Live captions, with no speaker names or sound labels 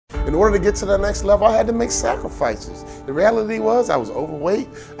In order to get to the next level, I had to make sacrifices. The reality was I was overweight,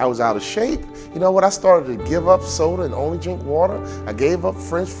 I was out of shape. You know what, I started to give up soda and only drink water. I gave up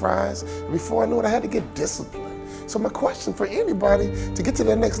French fries. Before I knew it, I had to get disciplined. So my question for anybody to get to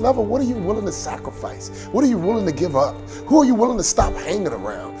that next level, what are you willing to sacrifice? What are you willing to give up? Who are you willing to stop hanging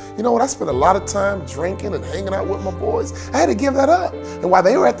around? You know what, I spent a lot of time drinking and hanging out with my boys. I had to give that up. And while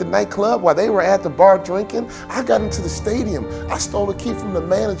they were at the nightclub, while they were at the bar drinking, I got into the stadium. I stole a key from the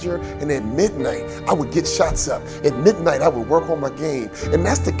manager, and at midnight, I would get shots up. At midnight, I would work on my game. And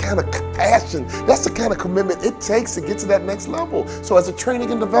that's the kind of passion, that's the kind of commitment it takes to get to that next level. So as a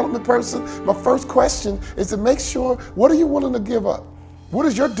training and development person, my first question is to make sure, what are you willing to give up? What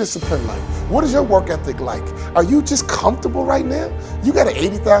is your discipline like? What is your work ethic like? Are you just comfortable right now? You got an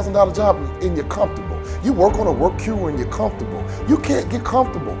 $80,000 job and you're comfortable. You work on a work queue and you're comfortable. You can't get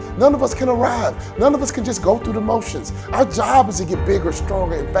comfortable. None of us can arrive. None of us can just go through the motions. Our job is to get bigger,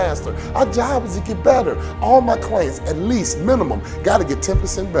 stronger, and faster. Our job is to get better. All my clients, at least minimum, got to get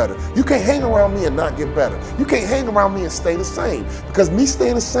 10% better. You can't hang around me and not get better. You can't hang around me and stay the same, because me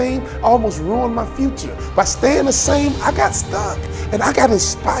staying the same almost ruined my future. By staying the same, I got stuck and I got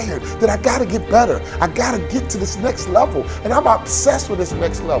inspired that I got to get better. I got to get to this next level, and I'm obsessed with this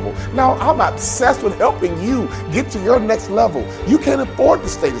next level. Now, I'm obsessed with helping you get to your next level. You can't afford to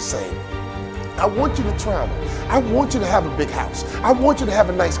stay the same. I want you to travel. I want you to have a big house. I want you to have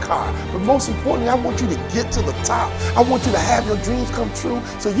a nice car. But most importantly, I want you to get to the top. I want you to have your dreams come true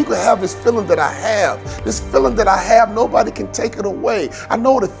so you can have this feeling that I have. This feeling that I have, nobody can take it away. I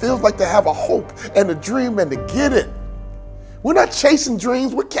know what it feels like to have a hope and a dream and to get it. We're not chasing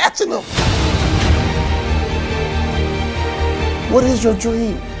dreams, we're catching them. What is your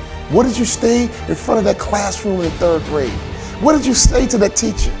dream? What did you stay in front of that classroom in 3rd grade? What did you say to that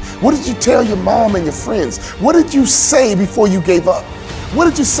teacher? What did you tell your mom and your friends? What did you say before you gave up? What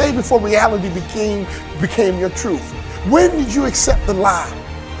did you say before reality became your truth? When did you accept the lie?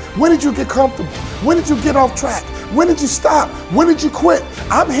 When did you get comfortable? When did you get off track? When did you stop? When did you quit?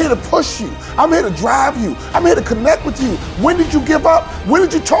 I'm here to push you. I'm here to drive you. I'm here to connect with you. When did you give up? When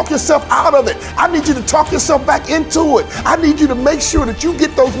did you talk yourself out of it? I need you to talk yourself back into it. I need you to make sure that you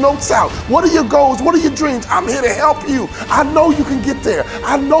get those notes out. What are your goals? What are your dreams? I'm here to help you. I know you can get there.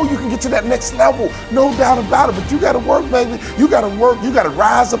 I know you can get to that next level. No doubt about it. But you got to work, baby. You got to work. You got to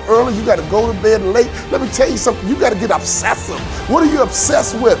rise up early. You got to go to bed late. Let me tell you something. You got to get obsessive. What are you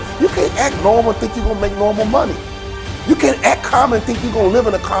obsessed with? You can't act normal and think you're going to make normal money. You can't act common and think you're going to live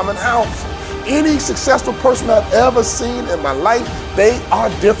in a common house. Any successful person I've ever seen in my life, they are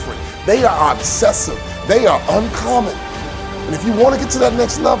different. They are obsessive. They are uncommon. And if you want to get to that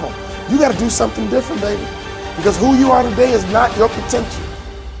next level, you got to do something different, baby. Because who you are today is not your potential.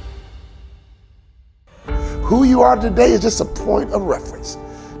 Who you are today is just a point of reference.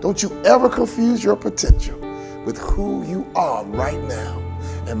 Don't you ever confuse your potential with who you are right now.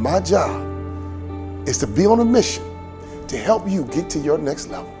 And my job is to be on a mission to help you get to your next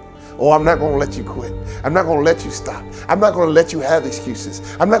level. Oh, I'm not going to let you quit. I'm not going to let you stop. I'm not going to let you have excuses.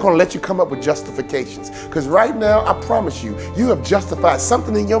 I'm not going to let you come up with justifications. Because right now, I promise you, you have justified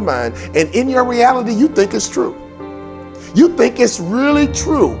something in your mind, and in your reality, you think it's true. You think it's really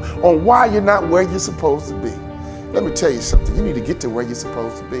true on why you're not where you're supposed to be. Let me tell you something. You need to get to where you're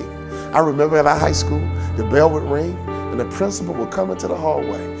supposed to be. I remember at our high school, the bell would ring, and the principal would come into the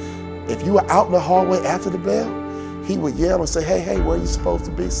hallway. If you were out in the hallway after the bell, he would yell and say, hey, where are you supposed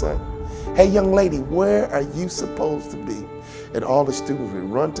to be, son? Hey, young lady, where are you supposed to be? And all the students would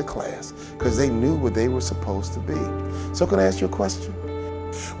run to class because they knew where they were supposed to be. So can I ask you a question?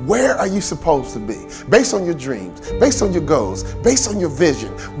 Where are you supposed to be? Based on your dreams, based on your goals, based on your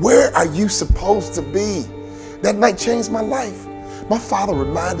vision, where are you supposed to be? That night changed my life. My father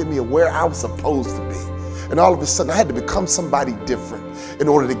reminded me of where I was supposed to be. And all of a sudden, I had to become somebody different in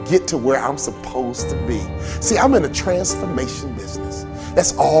order to get to where I'm supposed to be. See, I'm in a transformation business.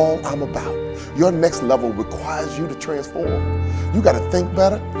 That's all I'm about. Your next level requires you to transform. You got to think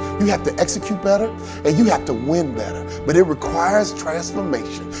better, you have to execute better, and you have to win better. But it requires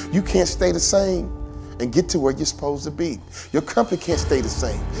transformation. You can't stay the same and get to where you're supposed to be. Your company can't stay the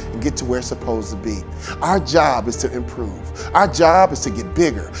same and get to where it's supposed to be. Our job is to improve. Our job is to get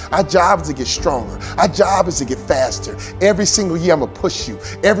bigger. Our job is to get stronger. Our job is to get faster. Every single year, I'm gonna push you.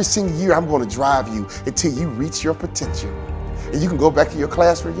 Every single year, I'm gonna drive you until you reach your potential. And you can go back to your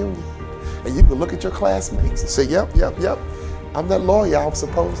class reunion and you can look at your classmates and say, yep, I'm that lawyer I'm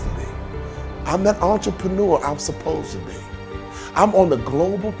supposed to be. I'm that entrepreneur I'm supposed to be. I'm on the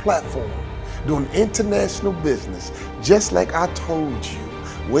global platform doing international business, just like I told you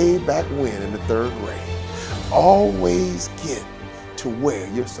way back when in the 3rd grade. Always get to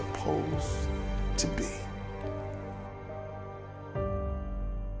where you're supposed to be.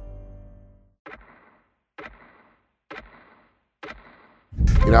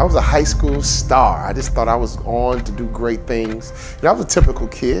 You know, I was a high school star. I just thought I was on to do great things. You know, I was a typical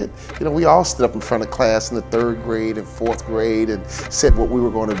kid. You know, we all stood up in front of class in the 3rd grade and 4th grade and said what we were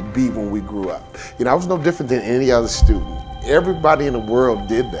going to be when we grew up. You know, I was no different than any other student. Everybody in the world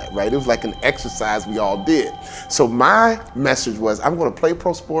did that, right? It was like an exercise we all did. So my message was, I'm going to play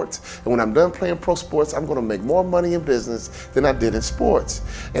pro sports, and when I'm done playing pro sports, I'm going to make more money in business than I did in sports.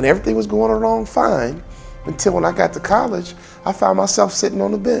 And everything was going along fine until when I got to college, I found myself sitting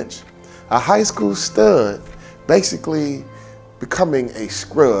on the bench. A high school stud basically becoming a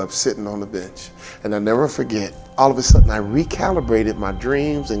scrub sitting on the bench. And I'll never forget, all of a sudden I recalibrated my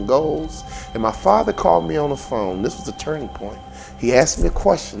dreams and goals, and my father called me on the phone. This was a turning point. He asked me a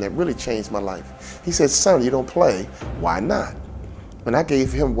question that really changed my life. He said, son, you don't play, why not? And I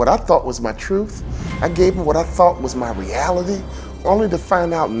gave him what I thought was my truth. I gave him what I thought was my reality, only to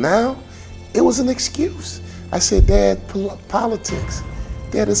find out now it was an excuse. I said, Dad, politics.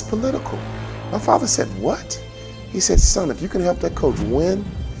 Dad, it's political. My father said, what? He said, son, if you can help that coach win,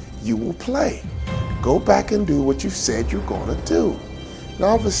 you will play. Go back and do what you said you're gonna do. And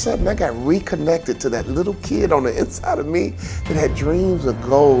all of a sudden, I got reconnected to that little kid on the inside of me that had dreams and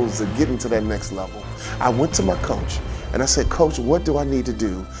goals of getting to that next level. I went to my coach and I said, Coach, what do I need to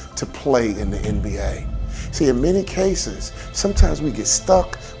do to play in the NBA? See, in many cases, sometimes we get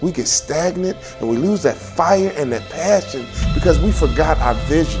stuck, we get stagnant, and we lose that fire and that passion because we forgot our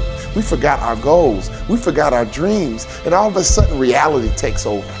vision. We forgot our goals. We forgot our dreams. And all of a sudden, reality takes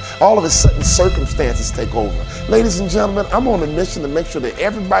over. All of a sudden, circumstances take over. Ladies and gentlemen, I'm on a mission to make sure that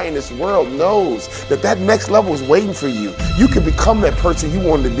everybody in this world knows that that next level is waiting for you. You can become that person you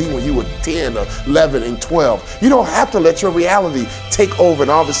wanted to be when you were 10 or 11 and 12. You don't have to let your reality take over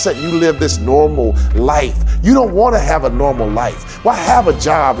and all of a sudden you live this normal life. You don't want to have a normal life. Why have a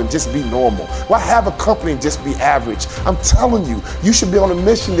job and just be normal? Why have a company and just be average? I'm telling you, you should be on a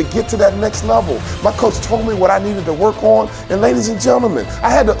mission to get to that next level. My coach told me what I needed to work on, and ladies and gentlemen, I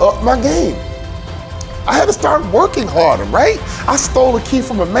had to up my game. I had to start working harder, right? I stole a key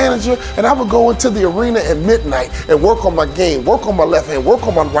from a manager and I would go into the arena at midnight and work on my game, work on my left hand, work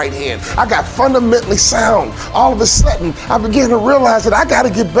on my right hand. I got fundamentally sound. All of a sudden, I began to realize that I got to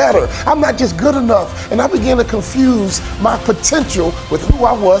get better. I'm not just good enough. And I began to confuse my potential with who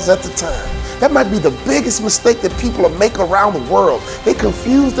I was at the time. That might be the biggest mistake that people make around the world. They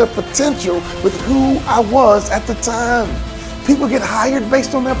confuse their potential with who I was at the time. People get hired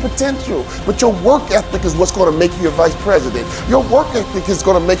based on their potential, but your work ethic is what's going to make you a vice president. Your work ethic is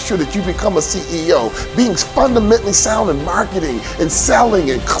going to make sure that you become a CEO. Being fundamentally sound in marketing and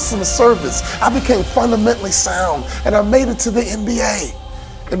selling and customer service, I became fundamentally sound and I made it to the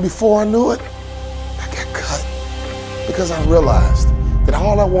NBA. And before I knew it, I got cut because I realized that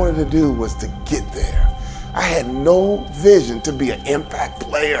all I wanted to do was to get there. I had no vision to be an impact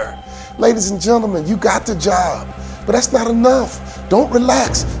player. Ladies and gentlemen, you got the job. But that's not enough. Don't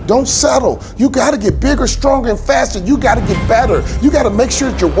relax. Don't settle. You got to get bigger, stronger, and faster. You got to get better. You got to make sure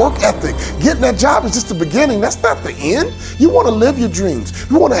that your work ethic, getting that job is just the beginning. That's not the end. You want to live your dreams.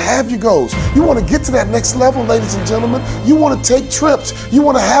 You want to have your goals. You want to get to that next level, ladies and gentlemen. You want to take trips. You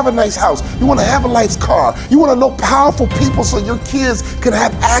want to have a nice house. You want to have a nice car. You want to know powerful people so your kids can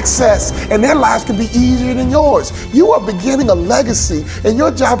have access and their lives can be easier than yours. You are beginning a legacy, and your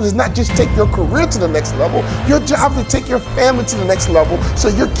job is not just take your career to the next level. Your job is to take your family to the next level so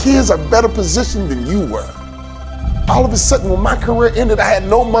your kids are better positioned than you were. All of a sudden, when my career ended, I had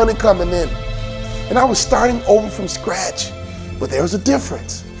no money coming in. And I was starting over from scratch. But there was a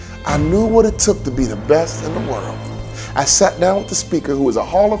difference. I knew what it took to be the best in the world. I sat down with the speaker who was a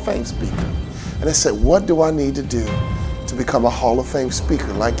Hall of Fame speaker. And I said, what do I need to do to become a Hall of Fame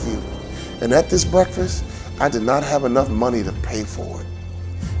speaker like you? And at this breakfast, I did not have enough money to pay for it.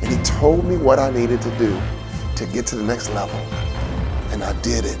 And he told me what I needed to do to get to the next level. And I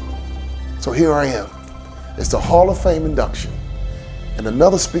did it. So here I am. It's the Hall of Fame induction. And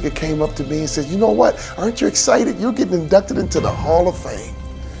another speaker came up to me and said, you know what? Aren't you excited? You're getting inducted into the Hall of Fame.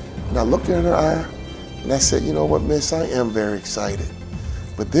 And I looked her in her eye and I said, you know what, miss, I am very excited.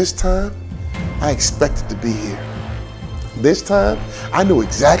 But this time, I expected to be here. This time, I knew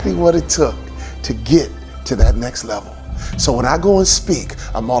exactly what it took to get to that next level. So when I go and speak,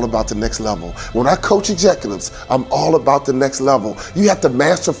 I'm all about the next level. When I coach executives, I'm all about the next level. You have to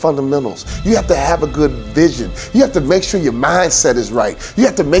master fundamentals. You have to have a good vision. You have to make sure your mindset is right. You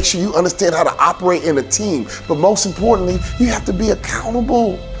have to make sure you understand how to operate in a team. But most importantly, you have to be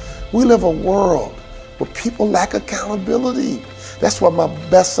accountable. We live a world where people lack accountability. That's why my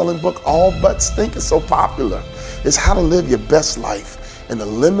best-selling book, All But Stink, is so popular. It's how to live your best life and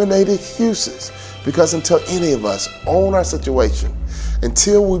eliminate excuses. Because until any of us own our situation,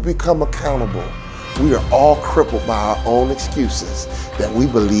 until we become accountable, we are all crippled by our own excuses that we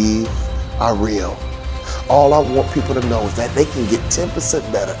believe are real. All I want people to know is that they can get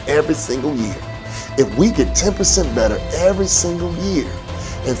 10% better every single year. If we get 10% better every single year,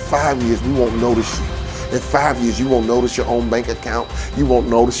 in 5 years we won't notice you. In 5 years, you won't notice your own bank account. You won't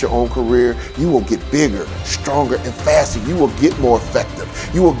notice your own career. You will get bigger, stronger, and faster. You will get more effective.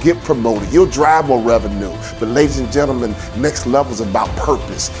 You will get promoted. You'll drive more revenue. But ladies and gentlemen, next level is about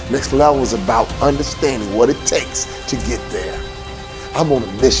purpose. Next level is about understanding what it takes to get there. I'm on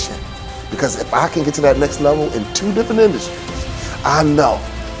a mission because if I can get to that next level in 2 different industries, I know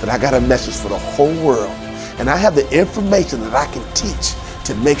that I got a message for the whole world. And I have the information that I can teach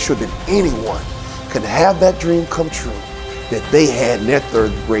to make sure that anyone can have that dream come true that they had in their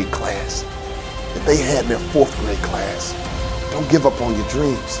 3rd grade class, that they had in their 4th grade class. Don't give up on your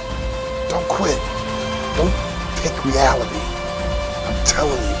dreams. Don't quit. Don't take reality. I'm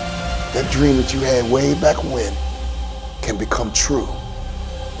telling you, that dream that you had way back when can become true.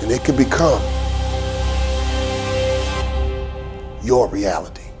 And it can become your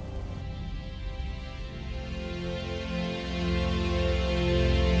reality.